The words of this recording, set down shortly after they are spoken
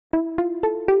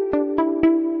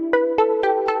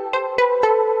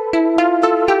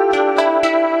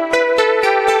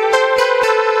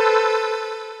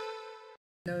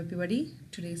everybody.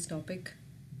 Today's topic,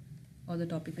 or the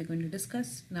topic we're going to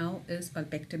discuss now, is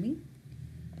pulpectomy.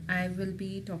 I will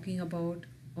be talking about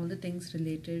all the things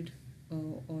related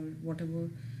or whatever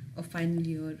a final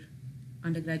year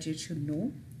undergraduate should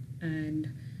know,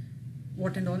 and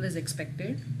what and all is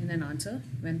expected in an answer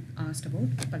when asked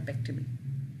about pulpectomy.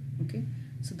 Okay,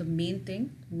 so the main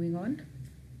thing, moving on,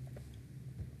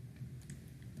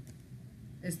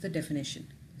 is the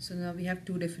definition. So now we have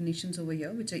two definitions over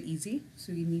here which are easy,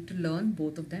 so we need to learn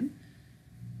both of them.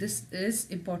 This is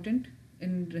important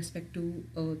in respect to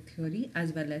theory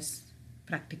as well as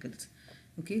practicals.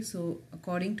 Okay, so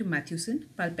according to Mathewson,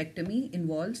 pulpectomy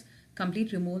involves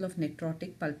complete removal of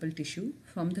necrotic pulpal tissue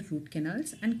from the root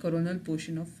canals and coronal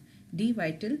portion of the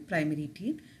vital primary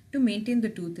teeth to maintain the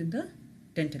tooth in the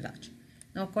dental arch.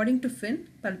 Now, according to Finn,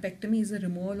 pulpectomy is a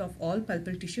removal of all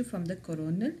pulpal tissue from the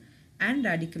coronal and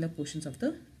radicular portions of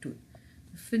the tooth.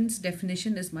 Finn's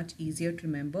definition is much easier to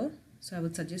remember, so I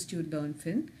would suggest you learn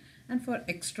Finn, and for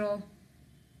extra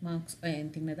marks or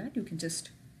anything like that, you can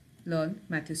just learn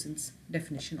Mathewson's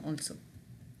definition also.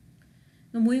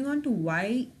 Now, moving on to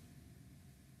why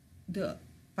the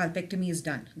pulpectomy is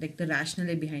done, like the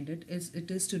rationale behind it is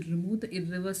to remove the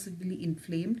irreversibly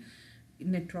inflamed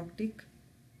necrotic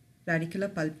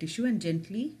radicular pulp tissue and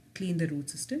gently clean the root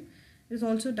system. It is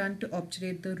also done to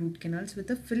obturate the root canals with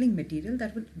a filling material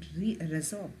that will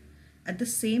reabsorb at the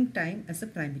same time as the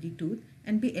primary tooth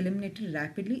and be eliminated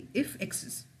rapidly if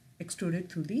extruded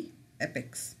through the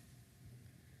apex.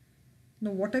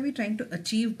 Now, what are we trying to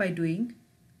achieve by doing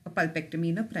a pulpectomy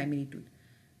in a primary tooth?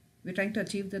 We're trying to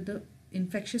achieve that the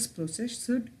infectious process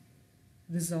should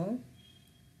resolve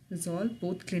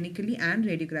both clinically and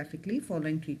radiographically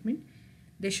following treatment.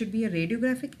 There should be a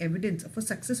radiographic evidence of a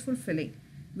successful filling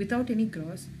without any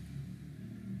gross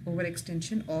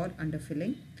overextension or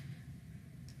underfilling.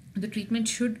 The treatment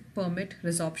should permit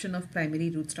resorption of primary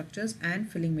root structures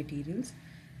and filling materials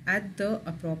at the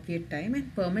appropriate time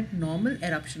and permit normal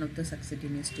eruption of the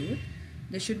succedaneous tooth.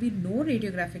 There should be no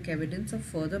radiographic evidence of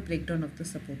further breakdown of the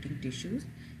supporting tissues,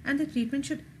 and the treatment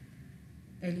should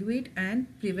elevate and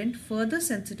prevent further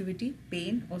sensitivity,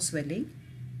 pain or swelling.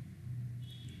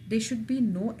 There should be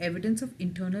no evidence of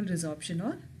internal resorption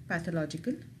or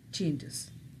pathological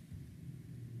changes.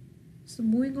 So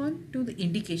moving on to the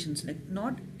indications, like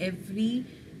not every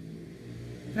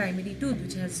primary tooth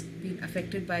which has been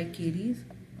affected by caries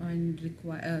and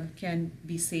can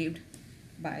be saved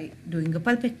by doing a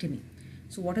pulpectomy.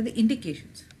 So what are the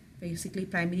indications? Basically,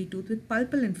 primary tooth with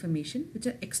pulpal inflammation which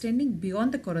are extending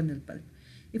beyond the coronal pulp.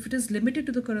 If it is limited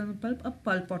to the coronal pulp, a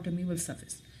pulpotomy will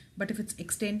suffice. But if it's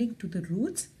extending to the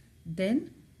roots,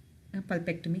 then a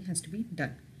pulpectomy has to be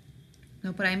done.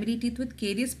 Now, primary teeth with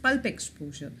carious pulp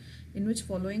exposure, in which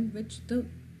following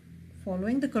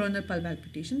the coronal pulp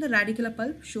palpitation, the radicular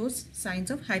pulp shows signs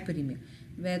of hyperemia,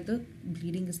 where the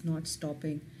bleeding is not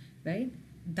stopping, right?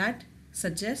 That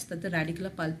suggests that the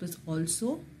radicular pulp is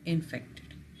also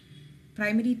infected.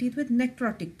 Primary teeth with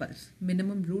necrotic pulps,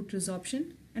 minimum root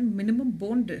resorption and minimum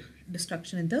bone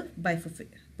destruction in the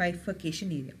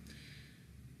bifurcation area.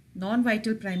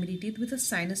 Non-vital primary teeth with a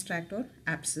sinus tract or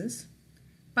abscess.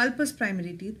 Pulpous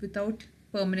primary teeth without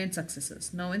permanent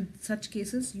successors. Now, in such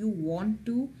cases, you want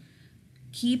to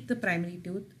keep the primary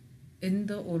tooth in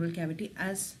the oral cavity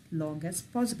as long as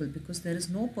possible because there is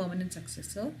no permanent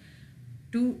successor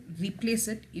to replace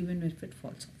it even if it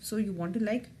falls off. So you want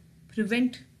to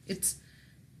prevent its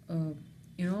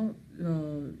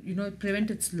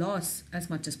prevent its loss as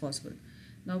much as possible.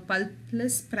 Now,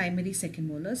 pulpless primary second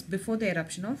molars before the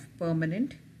eruption of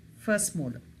permanent first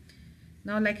molar.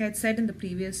 Now, like I had said in the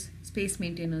previous space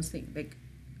maintainers thing,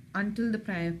 until the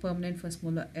permanent first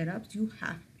molar erupts, you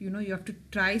have to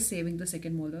try saving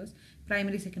the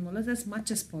primary second molars as much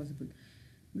as possible,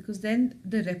 because then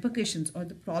the repercussions or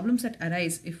the problems that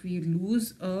arise if we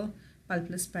lose a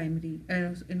pulpless primary,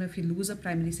 if we lose a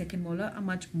primary second molar are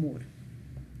much more.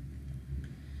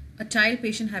 A child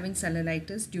patient having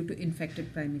cellulitis due to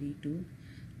infected primary tooth,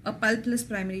 a pulpless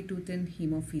primary tooth in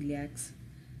hemophiliacs,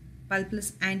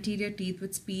 pulpless anterior teeth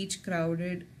with speech,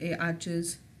 crowded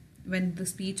arches, when the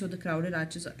speech or the crowded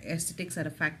arches or aesthetics are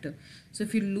a factor. So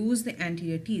if you lose the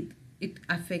anterior teeth, it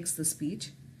affects the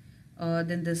speech.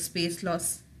 Then the space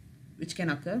loss which can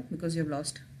occur because you have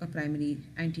lost a primary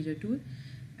anterior tooth,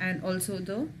 and also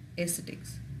the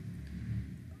aesthetics.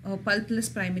 Pulpless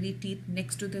primary teeth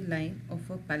next to the line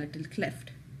of a palatal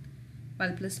cleft.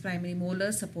 Pulpless primary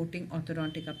molars supporting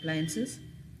orthodontic appliances.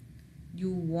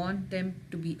 You want them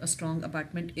to be a strong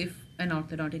abutment if an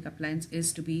orthodontic appliance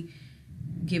is to be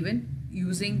given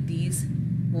using these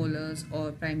molars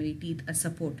or primary teeth as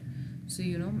support. So,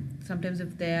 sometimes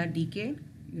if they are decayed,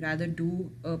 You rather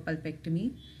do a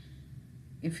pulpectomy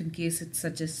if in case it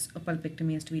suggests a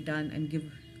pulpectomy has to be done and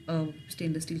give a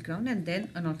stainless steel crown, and then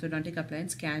an orthodontic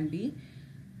appliance can be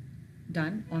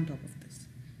done on top of this.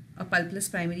 A pulpless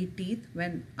primary teeth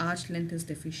when arch length is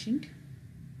deficient.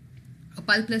 A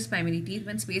pulpless primary teeth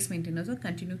when space maintenance or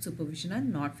continued supervision are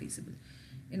not feasible.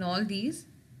 In all these,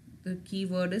 the key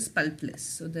word is pulpless.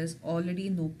 So there's already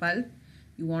no pulp.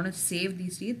 You want to save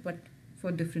these teeth, but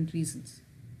for different reasons.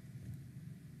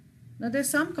 Now there's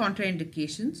some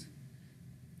contraindications,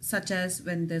 such as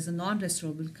when there's a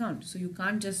non-restorable count. So you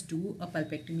can't just do a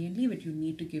pulpectomy and leave it. You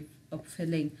need to give a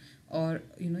filling, or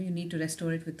you need to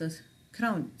restore it with a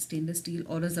crown, stainless steel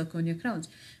or a zirconia crowns.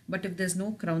 But if there's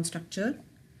no crown structure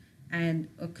and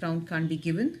a crown can't be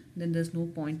given, then there's no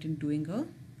point in doing a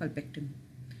pulpectomy.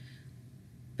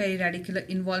 Periradicular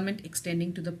involvement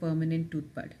extending to the permanent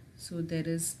tooth bud. So there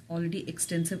is already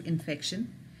extensive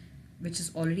infection which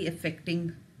is already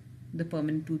affecting the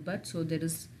permanent tooth bud. So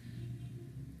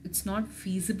it's not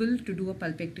feasible to do a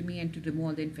pulpectomy and to remove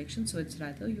all the infection. So it's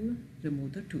rather you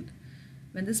remove the tooth.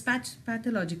 When there's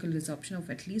pathological resorption of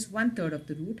at least 1/3 of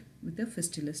the root with the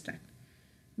fistulous tract.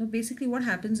 Now basically what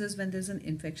happens is when there's an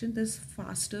infection, there's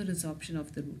faster resorption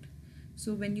of the root.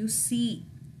 So when you see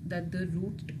that the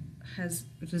root has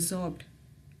resorbed,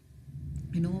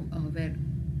 where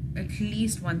at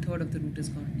least 1/3 of the root is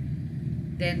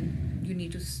gone, then you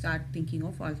need to start thinking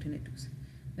of alternatives.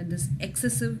 When there's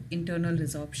excessive internal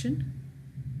resorption,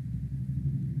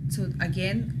 so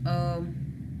again,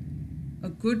 a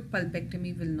good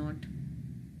pulpectomy will not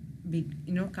be,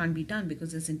 can't be done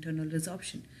because there's internal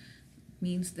resorption.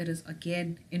 Means there is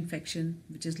again infection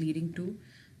which is leading to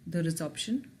the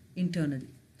resorption internally.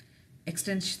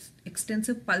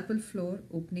 Extensive pulpal floor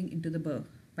opening into the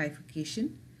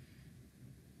bifurcation.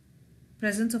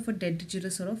 Presence of a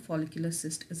dentigerous or a follicular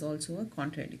cyst is also a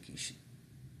contraindication.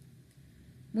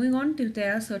 Moving on,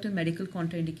 there are certain medical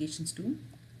contraindications too.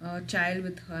 A child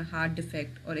with a heart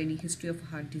defect or any history of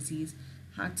heart disease,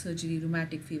 heart surgery,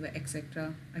 rheumatic fever,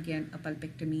 etc. Again, a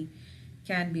pulpectomy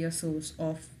can be a source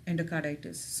of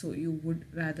endocarditis. So you would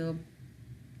rather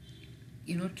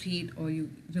treat or you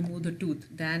remove the tooth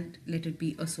than let it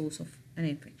be a source of an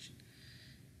infection.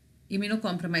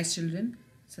 Immunocompromised children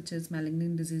such as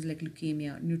malignant disease like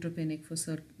leukemia, neutropenic for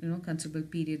considerable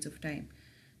periods of time.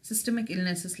 Systemic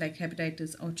illnesses like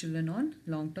hepatitis or children on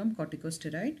long-term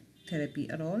corticosteroid therapy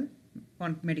are all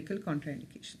medical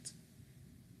contraindications.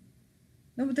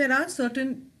 Now there are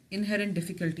certain inherent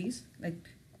difficulties like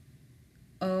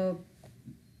a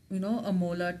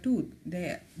molar tooth.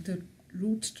 The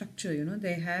root structure,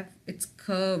 it's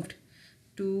curved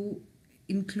to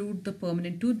include the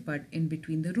permanent tooth bud in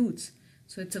between the roots.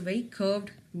 So it's a very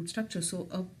curved root structure. So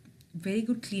a very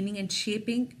good cleaning and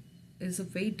shaping is a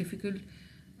very difficult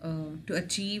to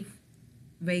achieve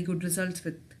very good results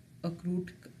with a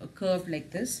root curved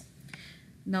like this.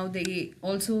 Now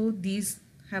these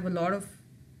have a lot of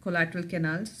collateral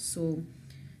canals. So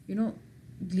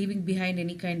leaving behind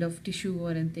any kind of tissue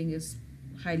or anything is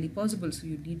highly possible. So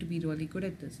you need to be really good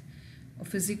at this. A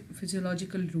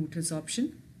physiological root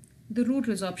resorption. The root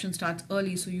resorption starts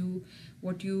early, so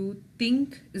what you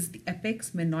think is the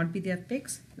apex may not be the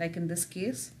apex, like in this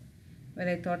case where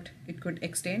I thought it could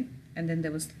extend and then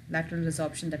there was lateral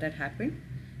resorption that had happened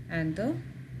and the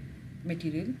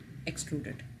material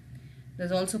extruded.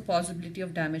 There's also possibility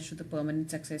of damage to the permanent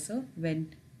successor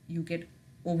when you get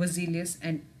overzealous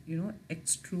and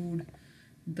extrude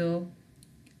the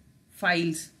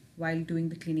files while doing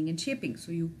the cleaning and shaping.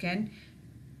 So you can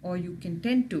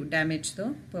tend to damage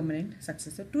the permanent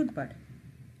successor tooth bud.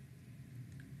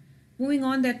 Moving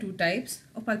on, there are two types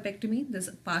of pulpectomy. There's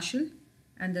a partial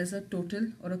and there's a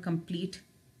total or a complete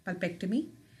pulpectomy.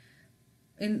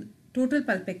 In total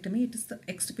pulpectomy, it is the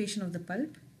extirpation of the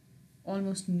pulp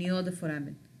almost near the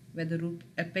foramen, where the root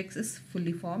apex is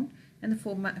fully formed and the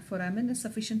foramen is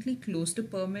sufficiently close to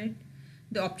permit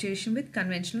the obturation with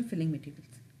conventional filling materials.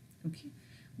 Okay.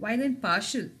 While in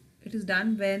partial, it is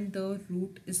done when the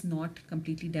root is not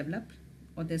completely developed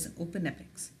or there's an open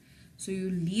apex. So you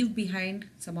leave behind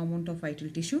some amount of vital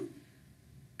tissue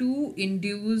to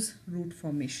induce root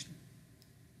formation.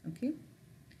 Okay.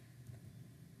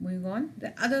 Moving on,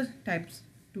 the other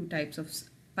two types of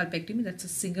pulpectomy, that's a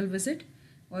single visit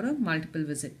or a multiple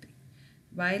visit.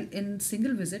 While in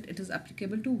single visit, it is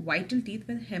applicable to vital teeth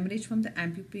when hemorrhage from the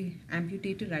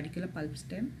amputated radicular pulp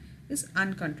stem is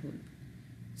uncontrollable.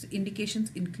 So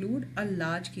indications include a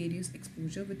large carious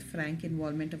exposure with frank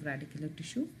involvement of radicular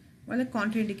tissue, while the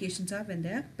contraindications are when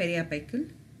there are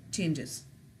periapical changes.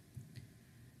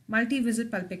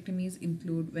 Multi-visit pulpectomies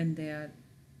include when there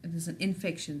are if there's an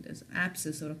infection, there's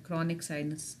abscess or a chronic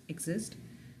sinus exist,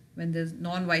 when there's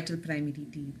non-vital primary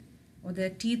teeth, or there are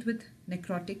teeth with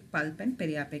necrotic pulp and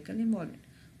periapical involvement.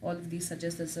 All of these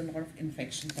suggest there's a lot of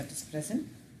infection that is present,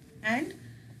 and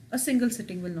a single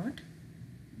sitting will not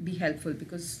be helpful,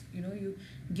 because you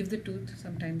give the tooth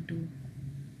some time to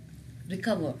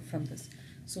recover from this.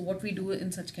 So what we do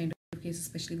in such kind of cases,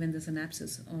 especially when there's an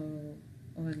abscess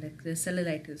or like there's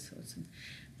cellulitis or something,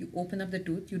 you open up the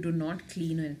tooth, you do not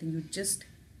clean or anything, you just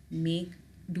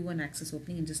do an access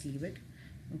opening and just leave it.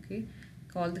 Okay,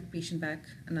 call the patient back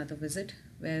another visit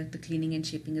where the cleaning and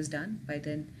shaping is done. By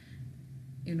then,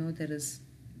 there's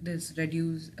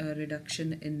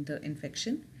reduction in the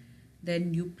infection.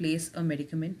 Then you place a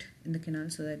medicament in the canal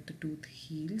so that the tooth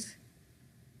heals.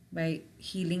 By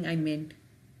healing, I meant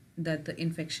that the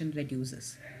infection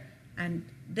reduces. And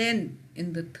then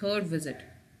in the third visit,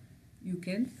 you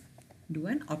can do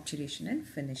an obturation and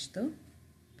finish the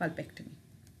pulpectomy.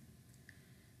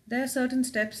 There are certain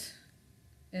steps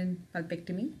in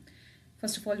pulpectomy.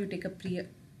 First of all, you take a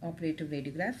pre-operative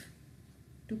radiograph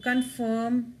to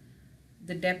confirm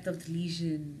the depth of the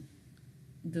lesion,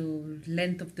 the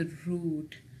length of the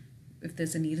root, if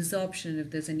there's any resorption,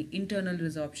 if there's any internal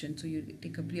resorption. So you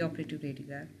take a pre-operative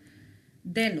radiograph.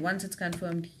 Then once it's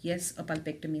confirmed, yes, a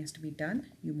pulpectomy has to be done,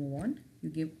 you move on. You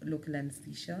give local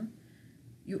anesthesia.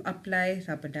 You apply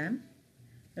rubber dam.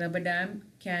 Rubber dam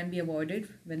can be avoided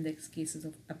when there's cases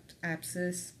of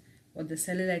abscess or the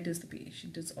cellulitis, the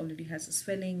patient already has a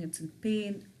swelling, it's in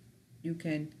pain. You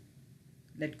can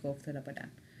let go of the rubber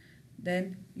dam.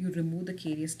 Then you remove the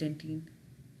carious dentine,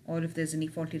 or if there's any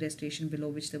faulty restoration below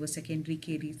which there were secondary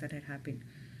caries that had happened,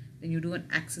 then you do an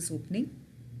access opening.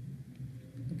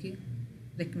 Okay,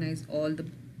 recognize all the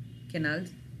canals.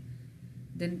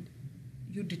 Then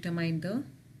you determine the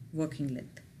working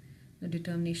length. The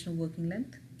determination of working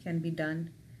length can be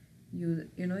done, you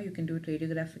can do it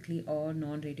radiographically or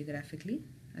non-radiographically.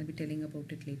 I'll be telling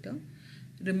about it later.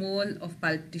 Removal of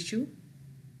pulp tissue.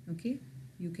 Okay,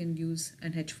 you can use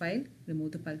an H file,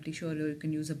 remove the pulp tissue, or you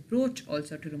can use a broach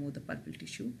also to remove the pulpal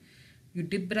tissue. You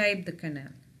debride the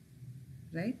canal,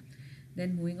 right?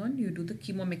 Then moving on, you do the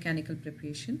chemomechanical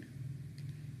preparation,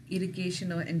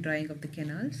 irrigation and drying of the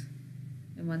canals,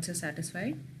 and once you're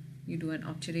satisfied, you do an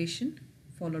obturation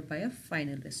followed by a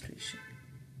final restoration.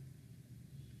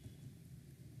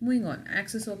 Moving on,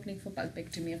 access opening for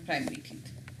pulpectomy of primary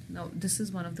teeth. Now this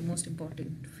is one of the most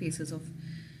important phases of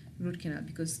root canal,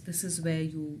 because this is where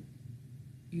you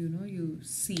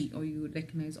see or you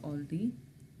recognize all the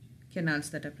canals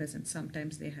that are present.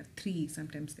 Sometimes they have 3,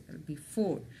 sometimes there will be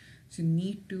 4. So you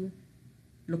need to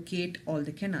locate all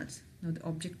the canals. Now the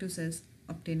objective says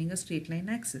obtaining a straight line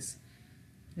access,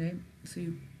 right? So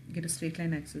you get a straight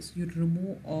line access, you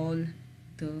remove all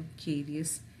the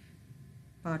carious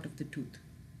part of the tooth.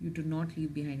 You do not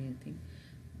leave behind anything.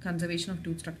 Conservation of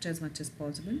tooth structure as much as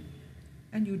possible,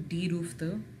 and you de-roof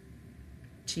the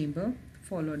chamber,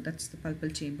 that's the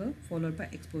pulpal chamber, followed by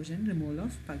exposure and removal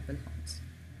of pulpal horns.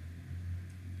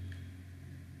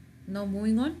 Now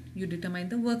moving on, you determine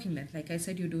the working length. Like I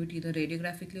said, you do it either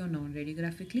radiographically or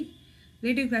non-radiographically.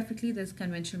 Radiographically, there's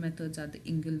conventional methods are the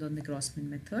Ingold or the Grossman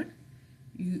method.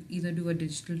 You either do a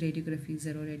digital radiography,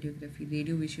 zero radiography,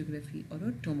 radiovisuography, or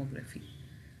a tomography.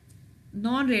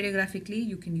 Non-radiographically,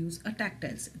 you can use a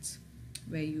tactile sense,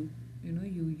 where you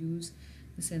use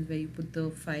the sense where you put the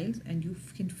files and you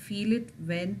can feel it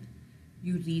when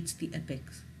you reach the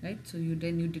apex, right? So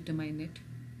then you determine it,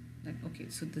 that okay,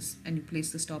 so this, and you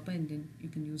place the stopper, and then you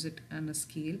can use it on a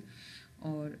scale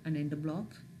or an ender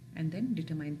block, and then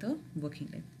determine the working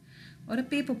length. Or a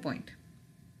paper point.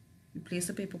 You place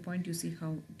a paper point, you see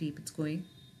how deep it's going,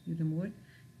 you remove it.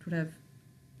 It'll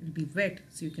be wet,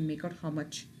 so you can make out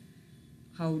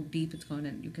how deep it's gone,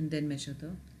 and you can then measure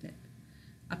the length.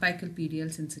 Apical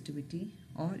PDL sensitivity,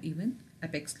 or even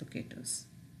apex locators.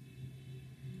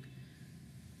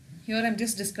 Here I'm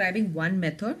just describing one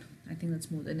method. I think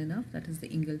that's more than enough. That is the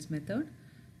Ingold's method.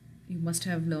 You must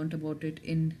have learnt about it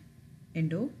in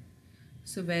endo.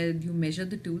 So where you measure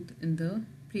the tooth in the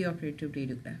preoperative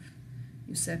radiograph.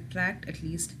 You subtract at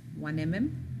least 1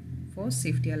 mm for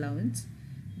safety allowance.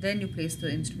 Then you place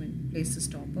the instrument, place the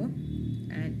stopper,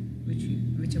 and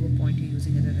whichever point you're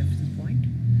using as a reference point.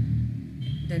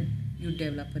 Then you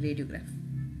develop a radiograph.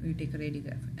 You take a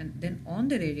radiograph, and then on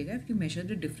the radiograph you measure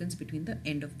the difference between the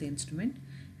end of the instrument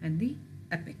and the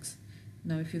apex.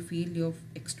 Now if you feel you've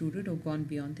extruded or gone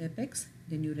beyond the apex,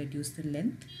 then you reduce the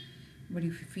length. But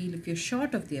if you feel if you're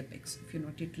short of the apex, if you're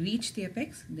not yet reached the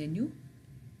apex, then you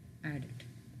add it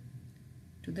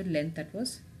to the length that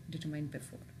was determined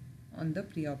before on the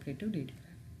preoperative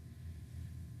radiograph.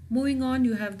 Moving on,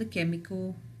 you have the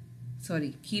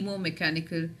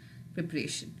chemomechanical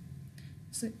preparation.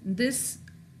 So this,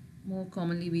 more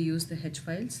commonly we use the H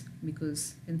files,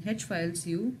 because in H files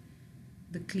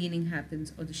the cleaning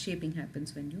happens or the shaping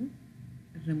happens when you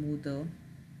remove the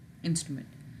instrument.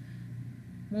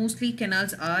 Mostly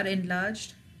canals are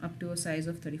enlarged up to a size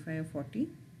of 35 or 40.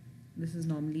 This is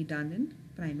normally done in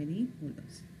primary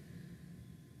molars.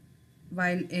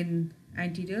 While in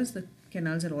anteriors the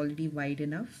canals are already wide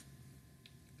enough,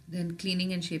 then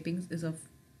cleaning and shaping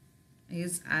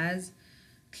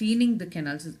cleaning the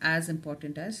canals is as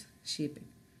important as shaping.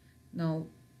 Now,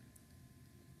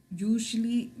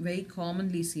 usually very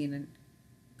commonly seen in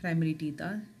primary teeth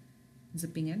are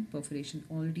zipping and perforation.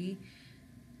 Already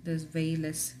there's very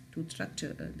less tooth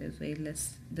structure, there's very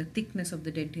less, the thickness of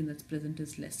the dentine that's present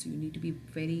is less, so you need to be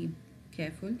very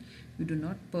careful you do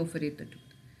not perforate the tooth.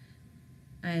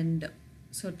 And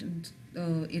certain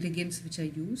irrigants which are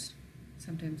used,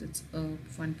 sometimes it's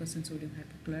 1% sodium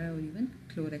hypochlorite or even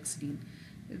chlorhexidine.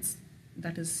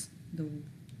 That is the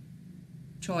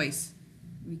choice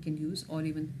we can use, or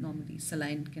even normally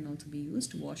saline can also be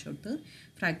used to wash out the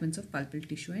fragments of pulpal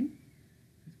tissue. And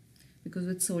because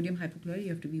with sodium hypochlorite you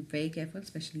have to be very careful,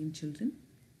 especially in children.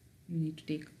 You need to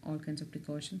take all kinds of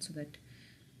precautions so that,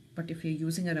 but if you're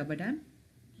using a rubber dam,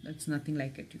 that's nothing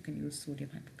like it. You can use sodium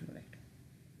hypochlorite.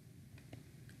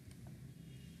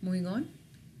 Moving on,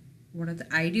 what are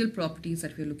the ideal properties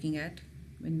that we're looking at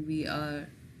when we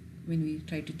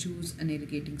try to choose an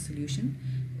irrigating solution?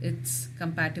 Its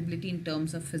compatibility in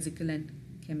terms of physical and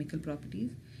chemical properties.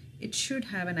 It should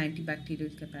have an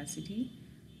antibacterial capacity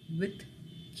with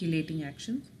chelating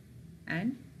actions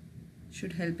and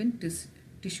should help in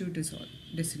tissue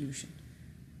dissolution.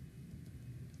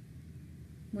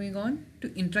 Moving on to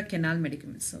intracanal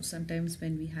medicaments. So sometimes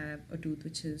when we have a tooth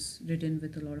which is ridden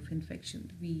with a lot of infection,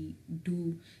 we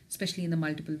do, especially in the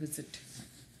multiple visit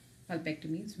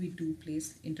pulpectomies, we do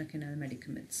place intracanal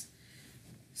medicaments.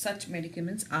 Such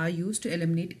medicaments are used to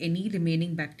eliminate any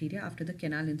remaining bacteria after the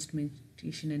canal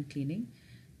instrumentation and cleaning.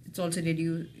 It's also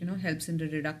helps in the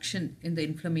reduction in the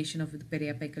inflammation of the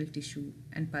periapical tissue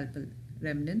and pulpal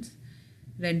remnants,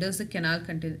 renders the canal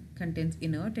contents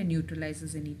inert and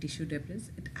neutralizes any tissue debris.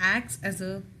 It acts as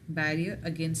a barrier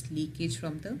against leakage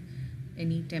from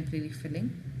any temporary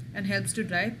filling and helps to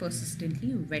dry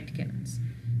persistently wet canals.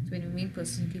 So when we mean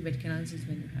persistently wet canals is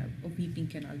when you have a weeping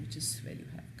canal, which is where you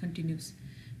have continuous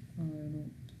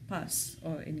pus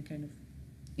or any kind of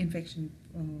infection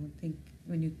thing.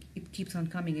 When it keeps on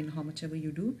coming in, how much ever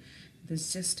you do,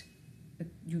 there's just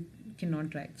you cannot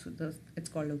dry it. So it's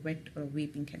called a wet or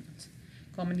weeping canals.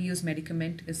 Commonly used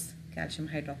medicament is calcium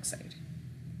hydroxide.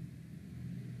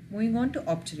 Moving on to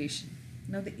obturation.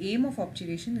 Now the aim of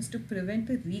obturation is to prevent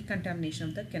the recontamination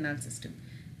of the canal system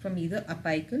from either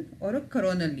apical or a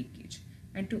coronal leakage,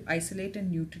 and to isolate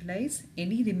and neutralize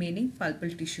any remaining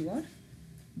pulpal tissue or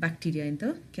bacteria in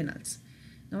the canals.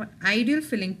 Now an ideal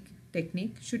filling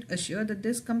technique should assure that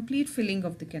there is complete filling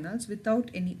of the canals without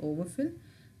any overfill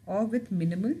or with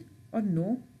minimal or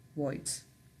no voids.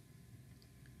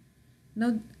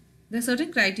 Now, there are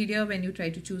certain criteria when you try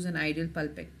to choose an ideal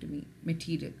pulpectomy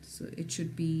material. So it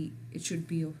should be a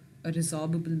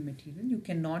resorbable material. You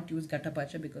cannot use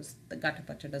gutta-percha because the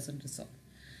gutta-percha doesn't resorb.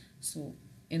 So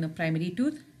in a primary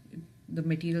tooth, the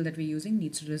material that we're using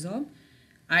needs to resorb,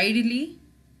 ideally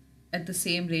at the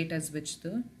same rate as which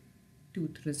the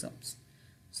tooth resorbs,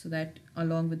 so that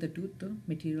along with the tooth the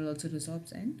material also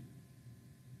resorbs and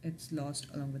it's lost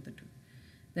along with the tooth.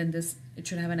 Then it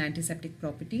should have an antiseptic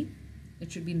property. It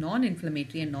should be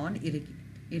non-inflammatory and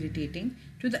non-irritating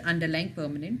to the underlying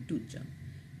permanent tooth germ.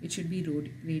 It should be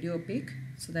radio opaque,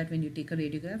 so that when you take a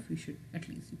radiograph,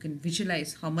 you can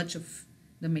visualize how much of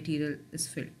the material is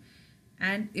filled.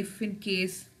 And if in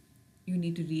case you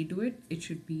need to redo it, it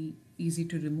should be easy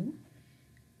to remove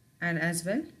and as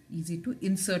well easy to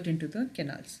insert into the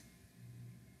canals.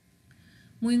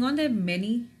 Moving on, there are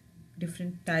many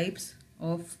different types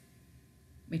of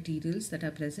materials that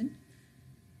are present.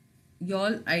 You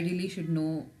all ideally should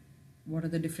know what are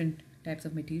the different types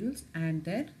of materials and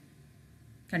their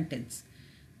contents.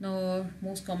 Now,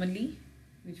 most commonly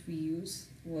which we use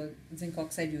was zinc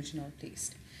oxide eugenol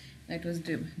paste. It was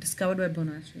discovered by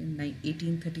Bonacci in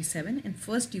 1837 and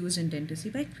first used in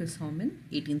dentistry by Chris Horman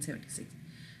in 1876.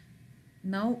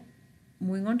 Now,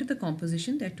 moving on to the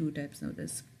composition, there are two types. Now, there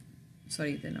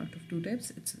are not of two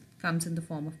types. It comes in the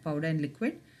form of powder and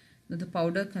liquid. Now, the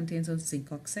powder contains of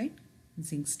zinc oxide,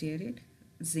 zinc stearate,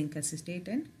 zinc acetate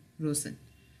and rosin,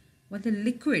 while the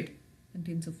liquid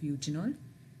contains of eugenol,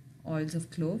 oils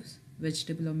of cloves,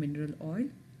 vegetable or mineral oil,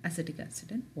 acetic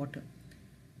acid and water.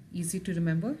 Easy to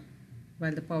remember,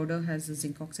 while the powder has the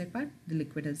zinc oxide part, the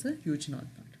liquid has the eugenol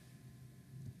part.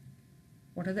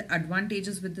 What are the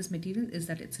advantages with this material is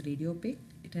that it's radio opaque,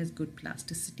 it has good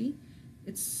plasticity,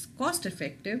 it's cost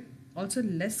effective, also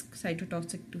less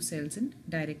cytotoxic to cells in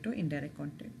direct or indirect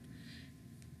contact.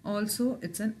 Also,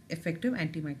 it's an effective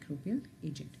antimicrobial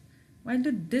agent. While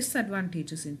the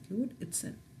disadvantages include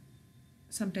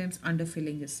sometimes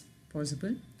underfilling is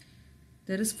possible.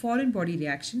 There is foreign body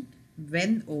reaction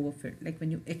when overfilled, like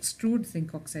when you extrude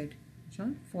zinc oxide,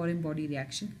 foreign body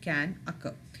reaction can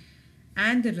occur.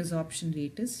 And the resorption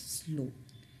rate is slow.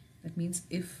 That means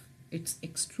if it's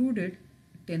extruded,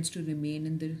 it tends to remain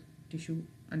in the tissue,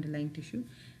 underlying tissue,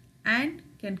 and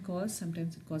can cause,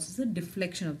 sometimes it causes a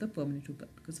deflection of the permanent tooth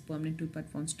part, because the permanent tooth part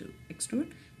wants to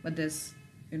extrude, but there's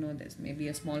maybe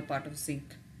a small part of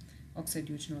zinc oxide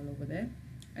eugenol over there,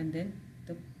 and then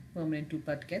the permanent tooth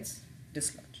part gets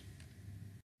dislodged.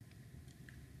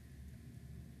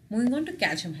 Moving on to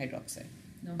calcium hydroxide.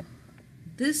 Now,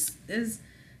 this is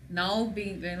now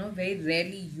being very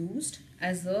rarely used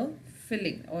as a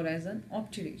filling or as an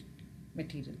obturate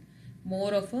material,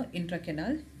 more of a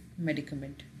intracanal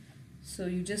medicament. So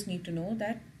you just need to know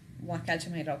that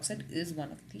calcium hydroxide is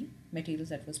one of the materials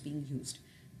that was being used.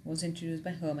 It was introduced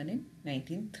by Herman in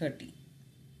 1930.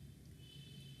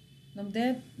 Now there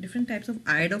are different types of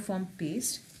iodoform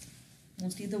paste,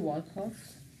 mostly the Volkoff,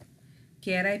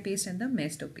 KRI paste and the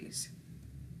Mesto paste.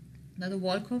 Now the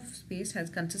Volkoff paste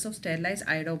consists of sterilized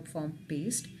iodoform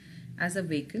paste as a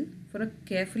vehicle for a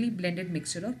carefully blended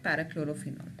mixture of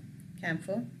parachlorophenol,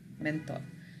 camphor, menthol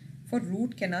for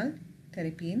root canal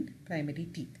therapy in primary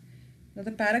teeth. Now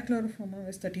the parachlorophenol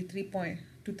is 33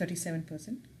 to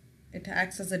 37%. It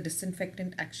acts as a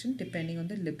disinfectant action depending on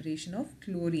the liberation of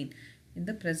chlorine in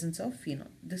the presence of phenol.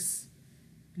 This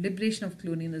liberation of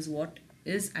chlorine is what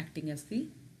is acting as the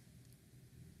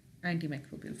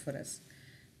antimicrobial for us.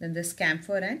 Then there's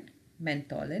camphor and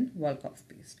menthol in Volkoff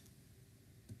paste.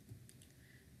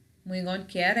 Moving on,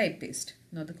 KRI paste.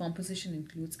 Now the composition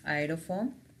includes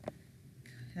iodoform,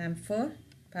 camphor,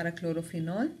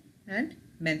 parachlorophenol and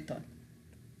menthol.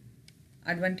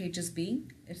 Advantages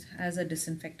being it has a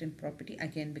disinfectant property,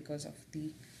 again because of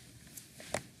the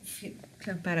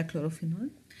parachlorophenol.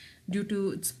 Due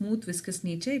to its smooth viscous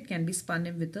nature, it can be spun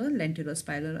in with a lentil or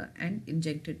spiral and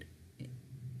injected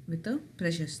with a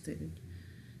pressure syringe.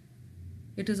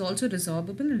 It is also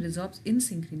resorbable and resorbs in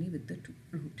synchrony with the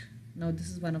root. Now this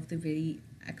is one of the very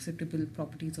acceptable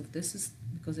properties of this, is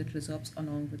because it resorbs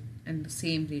along with and the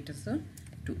same rate as the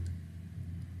tooth.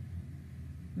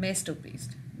 Mesto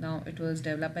paste. Now it was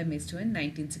developed by Mesto in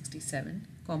 1967.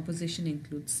 Composition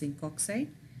includes zinc oxide,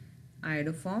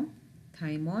 iodoform,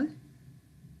 thymol,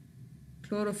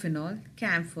 chlorophenol,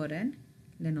 camphor and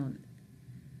lanolin.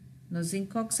 Now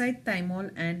zinc oxide,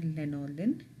 thymol and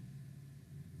lanolin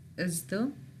is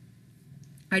the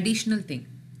additional thing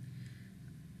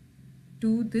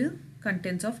to the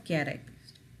contents of KRI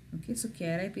paste. Okay, so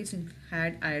KRI paste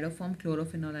had iodoform,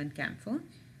 chlorophenol and camphor.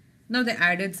 Now they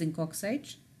added zinc oxide,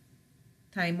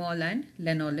 thymol and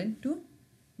lanolin to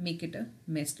make it a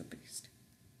Mesto paste.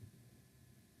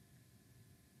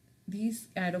 These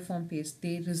iodoform paste,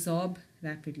 they resorb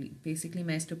rapidly. Basically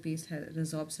Mesto paste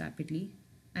resorbs rapidly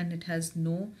and it has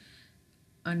no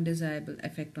undesirable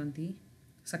effect on the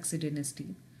succedaneous.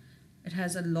 It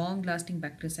has a long-lasting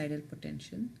bactericidal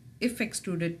potential. If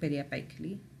extruded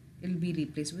periapically, it will be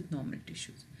replaced with normal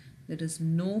tissues. There is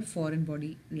no foreign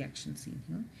body reaction seen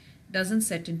here. It doesn't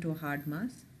set into a hard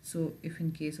mass. So if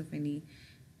in case of any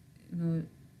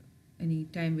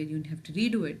time where you have to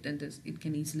redo it, then it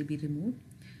can easily be removed.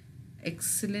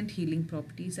 Excellent healing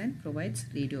properties and provides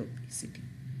radio opacity.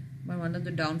 But one of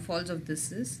the downfalls of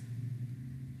this is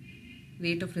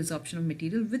rate of resorption of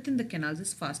material within the canals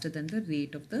is faster than the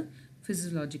rate of the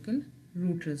physiological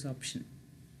root resorption.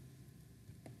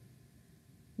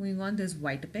 Moving on, there's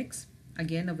Vitapex,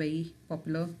 again a very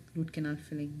popular root canal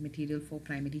filling material for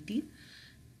primary teeth.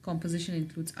 Composition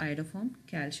includes iodoform,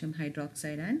 calcium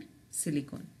hydroxide and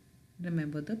silicone.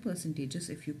 Remember the percentages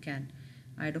if you can.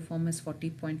 Iodoform is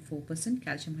 40.4%,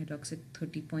 calcium hydroxide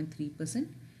 30.3%,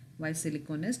 while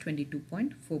silicone is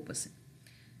 22.4%.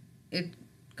 It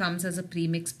comes as a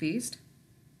premix paste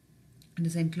and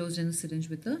is enclosed in a syringe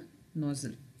with a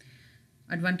nozzle.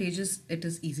 Advantages: it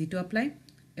is easy to apply.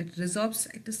 It resorbs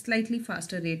at a slightly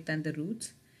faster rate than the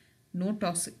roots. No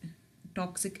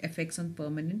toxic effects on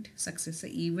permanent successor.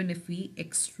 Even if we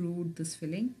extrude this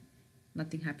filling,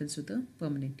 nothing happens to the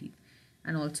permanent teeth.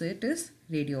 And also it is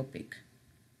radio opaque.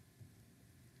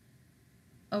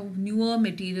 A newer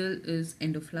material is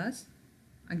endoflars.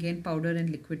 Again, powder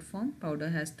in liquid form. Powder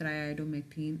has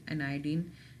triiodomethane and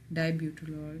iodine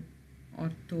dibutylol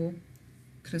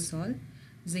orthocresol,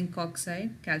 zinc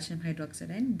oxide, calcium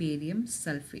hydroxide, and barium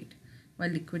sulfate, while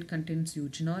liquid contains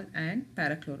eugenol and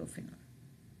parachlorophenol.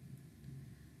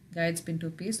 Guides Pinto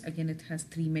paste, again it has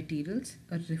three materials,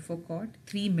 a Rifocort,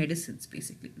 three medicines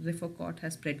basically. Rifocort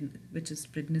has which is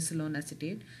prednisolone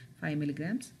acetate, 5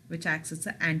 milligrams, which acts as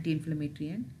an anti-inflammatory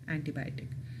and antibiotic.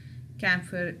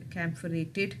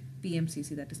 Camphorated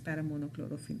PMCC, that is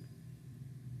paramonochlorophene.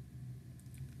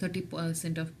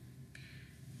 30% of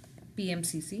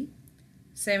PMCC,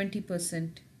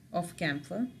 70% of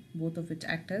camphor, both of which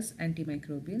act as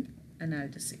antimicrobial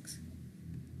analgesics.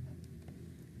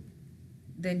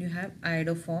 Then you have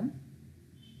iodoform,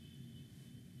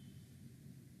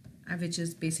 which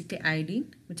is basically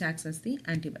iodine, which acts as the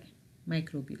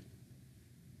antimicrobial.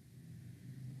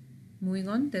 Moving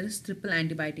on, there is triple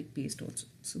antibiotic paste also.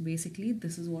 So basically,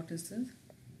 this is what is the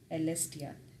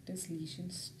LSTR, that is lesion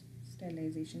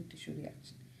sterilization tissue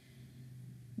reaction.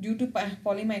 Due to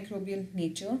polymicrobial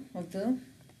nature of the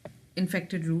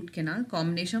infected root canal,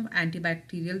 combination of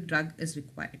antibacterial drug is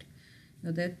required.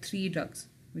 Now there are three drugs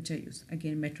which are used.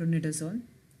 Again, metronidazole,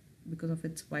 because of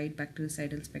its wide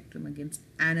bactericidal spectrum against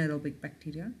anaerobic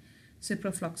bacteria.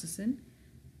 Ciprofloxacin,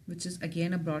 which is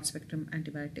again a broad spectrum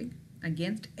antibiotic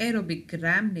against aerobic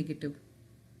gram-negative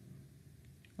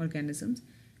organisms.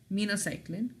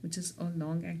 Minocycline, which is a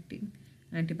long-acting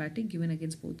antibiotic given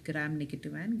against both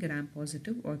gram-negative and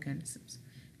gram-positive organisms.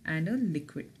 And a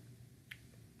liquid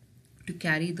to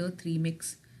carry the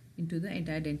 3-mix into the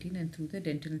entire dentine and through the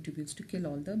dentinal tubules to kill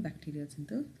all the bacteria in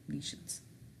the lesions.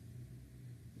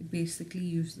 It basically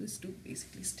uses to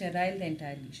sterile the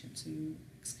entire lesion. So you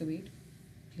excavate,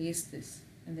 place this,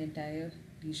 and the entire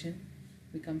lesion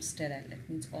becomes sterile. That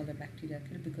means all the bacteria are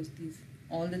killed, because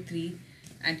all the three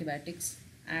antibiotics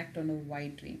act on a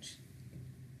wide range.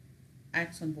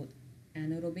 Acts on both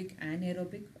anaerobic and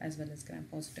aerobic, as well as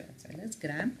gram-positive as well as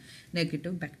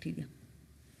gram-negative bacteria.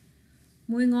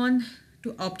 Moving on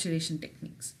to obturation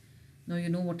techniques. Now you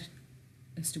know what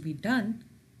is to be done.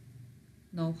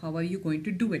 Now how are you going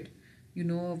to do it? You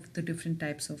know of the different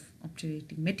types of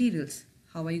obturating materials.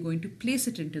 How are you going to place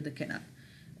it into the canal?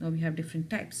 Now we have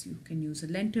different types. You can use a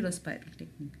lentil spiral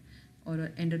technique or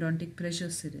an endodontic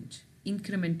pressure syringe,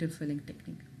 incremental filling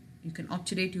technique. You can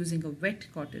obturate using a wet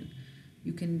cotton.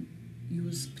 You can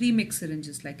use pre-mix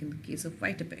syringes like in the case of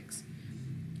Vitapex,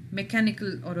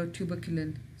 mechanical or a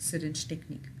tuberculin syringe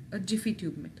technique, a jiffy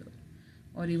tube method,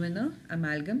 or even an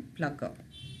amalgam plugger.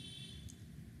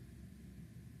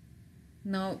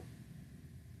 Now,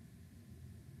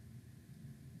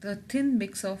 the thin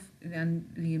mix of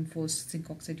reinforced zinc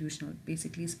oxide eugenol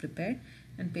basically is prepared,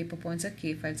 and paper points or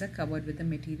K files are covered with the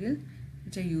material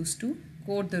which are used to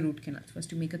coat the root canal.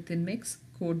 First you make a thin mix,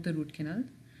 coat the root canal,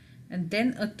 and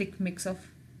then a thick mix of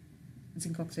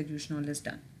zinc oxide eugenol is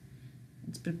done.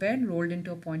 It's prepared, rolled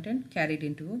into a point and carried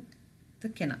into the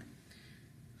canal.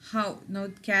 How? Now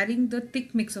carrying the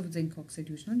thick mix of zinc oxide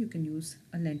eugenol, you can use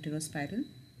a lentil spiral.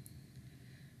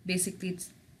 Basically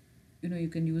it's, you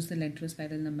can use the lentil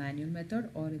spiral in a manual method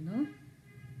or in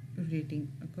a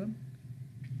rotating,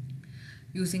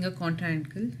 using a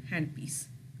contra-ankle handpiece.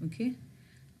 Okay.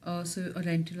 So a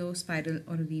lentil spiral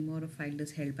or a ream or a file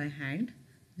is held by hand.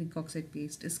 Zinc oxide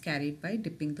paste is carried by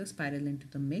dipping the spiral into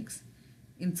the mix,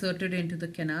 inserted into the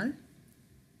canal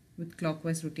with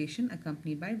clockwise rotation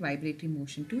accompanied by vibratory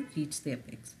motion to reach the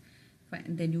apex.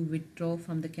 And then you withdraw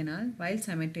from the canal while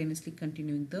simultaneously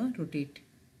continuing the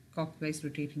clockwise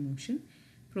rotating motion.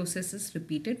 Process is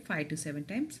repeated 5 to 7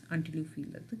 times until you feel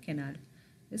that the canal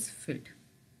is filled.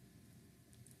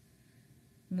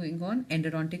 Moving on,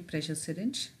 endodontic pressure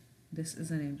syringe. This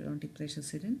is an endodontic pressure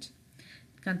syringe.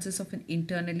 It consists of an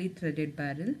internally threaded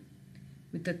barrel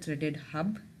with a threaded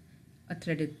hub, a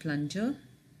threaded plunger,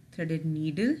 threaded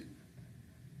needle,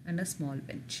 and a small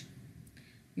bench.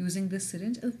 Using this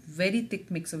syringe, a very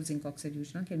thick mix of zinc oxide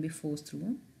eugenol can be forced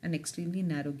through an extremely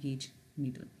narrow gauge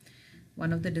needle.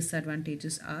 One of the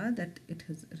disadvantages are that it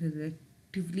is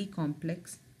relatively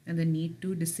complex and the need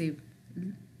to disable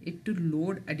it to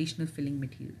load additional filling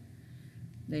material.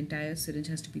 The entire syringe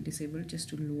has to be disabled just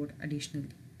to load additional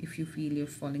if you feel you're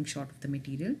falling short of the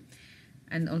material.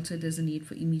 And also there's a need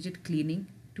for immediate cleaning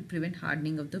to prevent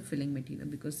hardening of the filling material,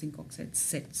 because zinc oxide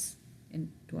sets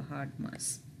into a hard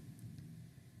mass.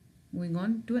 Moving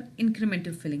on to an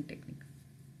incremental filling technique.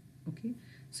 Okay,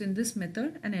 so in this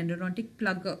method, an endodontic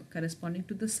plugger corresponding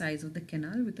to the size of the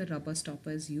canal with a rubber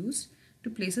stopper is used to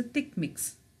place a thick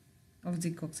mix of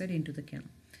zinc oxide into the canal.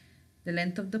 The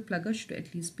length of the plugger should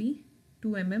at least be 2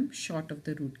 mm short of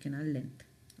the root canal length.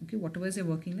 Okay, whatever is your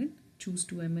working length, choose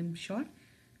 2 mm short,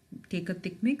 take a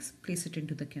thick mix, place it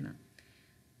into the canal.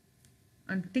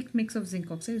 a thick mix of zinc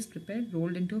oxide is prepared,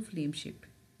 rolled into a flame shape.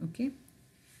 Okay.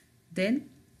 Then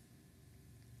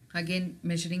again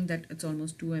measuring that it's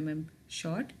almost 2 mm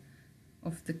short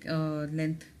of the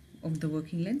length of the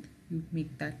working length, you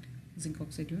make that zinc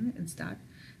oxide unit and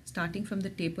starting from the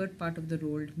tapered part of the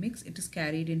rolled mix, it is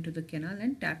carried into the canal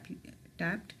and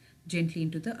tapped gently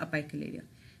into the apical area.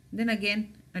 Then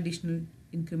again additional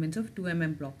increments of 2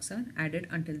 mm blocks are added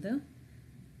until the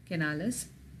canal is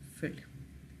filled.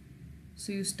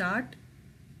 So you start,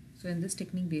 so in this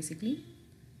technique basically,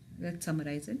 let's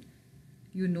summarize it.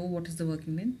 You know what is the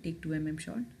working length, take 2 mm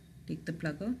short, take the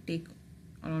plugger, take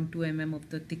around 2 mm of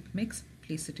the thick mix,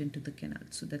 place it into the canal.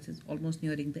 So that is almost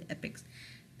nearing the apex.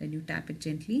 Then you tap it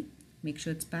gently, make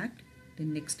sure it's packed.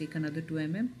 Then next take another 2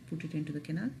 mm, put it into the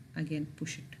canal, again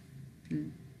push it till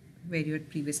where you had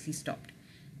previously stopped.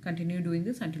 Continue doing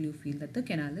this until you feel that the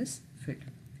canal is filled.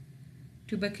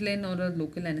 Tuberculin or a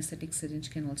local anesthetic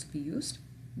syringe can also be used.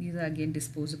 These are again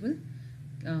disposable.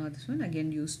 This one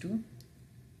again used to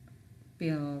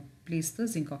place the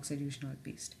zinc oxide eugenol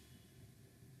paste.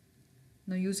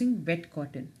 Now using wet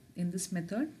cotton. In this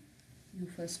method,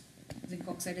 zinc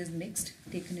oxide is mixed,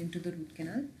 taken into the root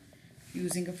canal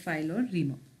using a file or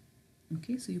reamer.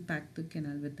 Okay, so you pack the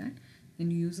canal with that.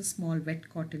 Then you use a small wet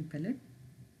cotton pellet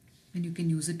and you can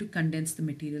use it to condense the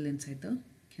material inside the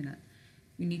canal.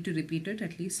 You need to repeat it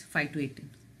at least 5 to 8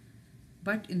 times.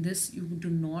 But in this you do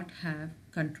not have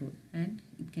control and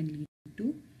it can lead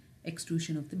to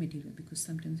extrusion of the material, because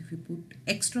sometimes if you put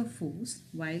extra force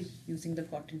while using the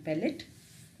cotton pellet,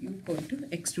 you're going to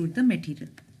extrude the material.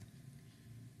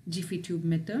 Jiffy tube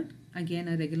method. Again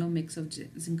a regular mix of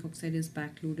zinc oxide is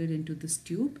backloaded into this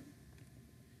tube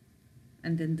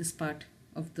and then this part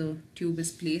of the tube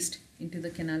is placed into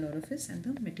the canal orifice and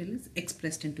the material is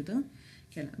expressed into the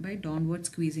canal by downward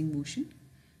squeezing motion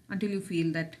until you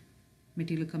feel that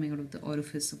material coming out of the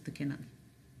orifice of the canal.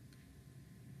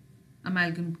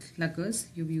 Amalgam pluggers.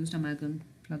 You've used amalgam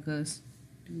pluggers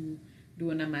to do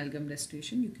an amalgam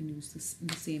restoration. You can use this in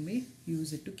the same way.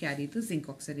 Use it to carry the zinc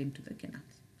oxide into the canals.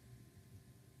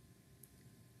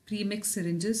 Pre-mixed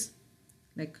syringes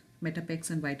like Metapex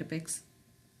and Vitapex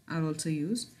are also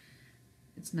used.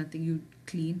 It's nothing, you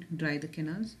clean, dry the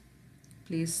canals,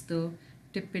 place the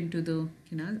tip into the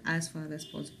canal as far as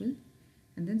possible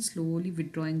and then slowly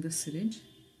withdrawing the syringe,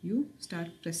 you start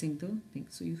pressing the thing.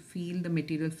 So you feel the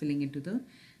material filling into the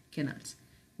canals.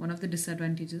 One of the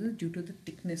disadvantages is due to the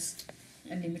thickness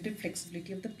and limited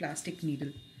flexibility of the plastic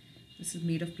needle. This is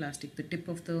made of plastic. The tip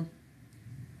of the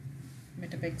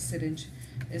Metapex syringe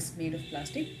is made of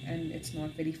plastic and it's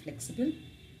not very flexible.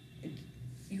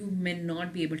 You may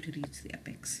not be able to reach the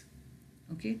apex.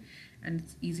 Okay, and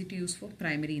it's easy to use for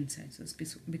primary incisors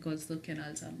because the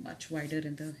canals are much wider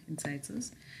in the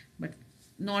incisors, but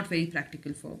not very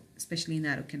practical for especially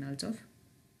narrow canals of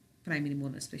primary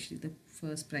molars, especially the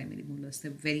first primary molars.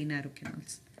 They're very narrow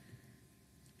canals.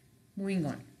 Moving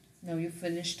on. Now you've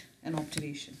finished an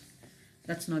obturation.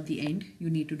 That's not the end. You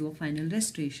need to do a final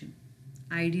restoration.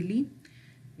 Ideally,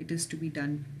 it is to be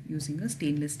done using a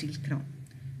stainless steel crown.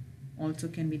 Also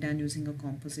can be done using a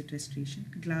composite restoration,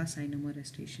 glass ionomer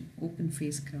restoration, open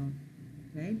face crown,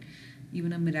 right?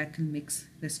 Even a miracle mix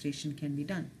restoration can be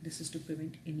done. This is to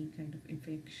prevent any kind of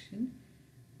infection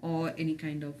or any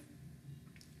kind of,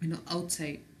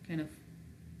 outside kind of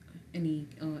any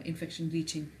infection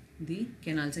reaching the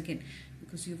canals again,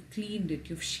 because you've cleaned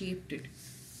it, you've shaped it,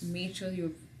 made sure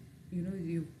you've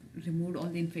removed all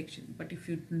the infection. But if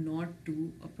you do not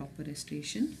do a proper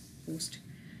restoration post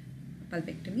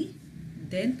pulpectomy,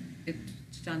 then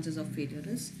chances of failure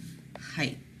is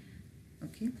high.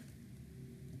 Okay.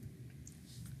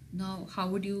 Now, how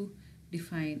would you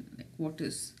define what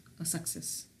is a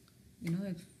success?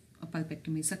 If a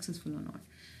pulpectomy is successful or not.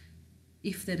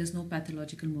 If there is no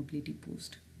pathological mobility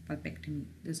post pulpectomy,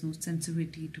 there's no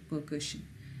sensitivity to percussion,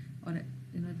 or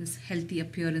this healthy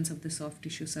appearance of the soft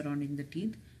tissue surrounding the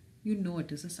teeth,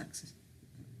 it is a success.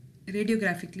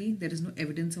 Radiographically, there is no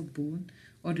evidence of bone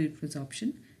or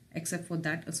reabsorption except for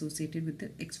that associated with the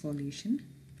exfoliation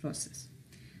process.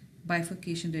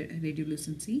 Bifurcation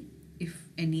radiolucency, if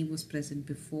any was present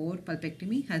before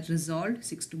pulpectomy, has resolved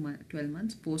 6 to 12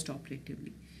 months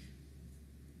post-operatively.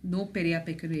 No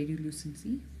periapical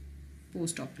radiolucency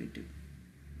post-operative.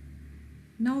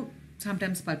 Now,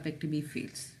 sometimes pulpectomy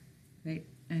fails, right?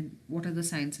 And what are the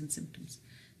signs and symptoms?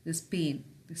 There's pain,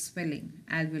 there's swelling,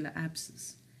 alveolar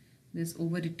abscess, there's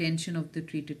over-retention of the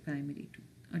treated primary tooth,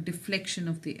 a deflection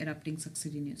of the erupting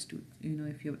succedaneous tooth,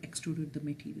 if you have extruded the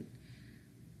material.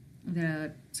 There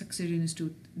are succedaneous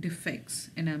tooth defects,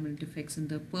 enamel defects in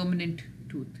the permanent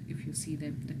tooth. If you see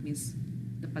them, that means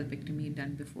the pulpectomy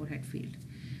done before had failed.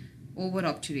 over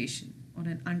obturation or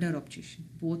an under obturation,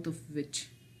 both of which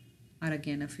are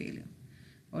again a failure.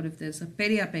 Or if there's a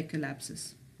periapical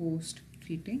abscess post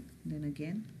treating, then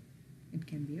again it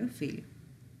can be a failure.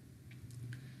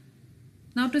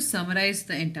 Now to summarize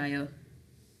the entire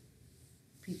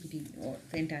PPT or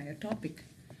the entire topic,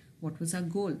 what was our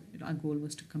goal? Our goal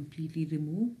was to completely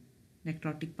remove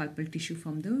necrotic pulpal tissue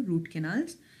from the root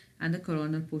canals and the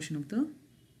coronal portion of the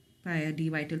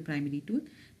vital primary tooth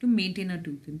to maintain a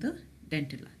tooth in the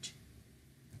dental arch.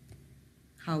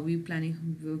 How we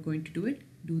were going to do it?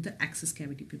 Do the access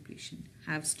cavity preparation.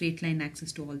 Have straight line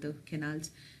access to all the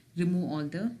canals. Remove all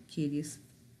the carious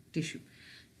tissue.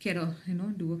 Do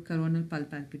a coronal pulp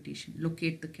palpitation.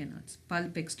 Locate the canals.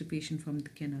 Pulp extirpation from the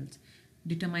canals.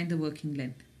 Determine the working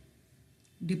length.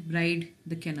 Debride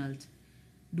the canals.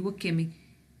 Do a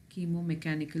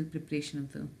chemomechanical preparation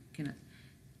of the canals.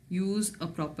 Use a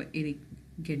proper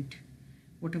irrigant.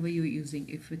 Whatever you're using,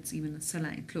 if it's even a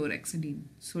saline, chlorhexidine,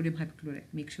 sodium hypochlorite,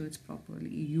 make sure it's properly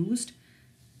used.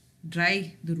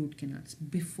 Dry the root canals.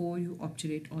 Before you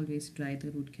obturate, always dry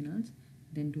the root canals.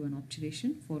 Then do an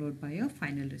obturation followed by a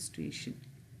final restoration.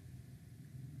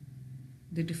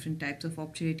 The different types of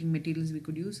obturating materials we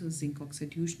could use are zinc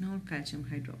oxide eugenol, calcium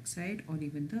hydroxide, or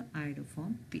even the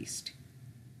iodoform paste.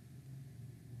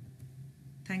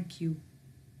 Thank you.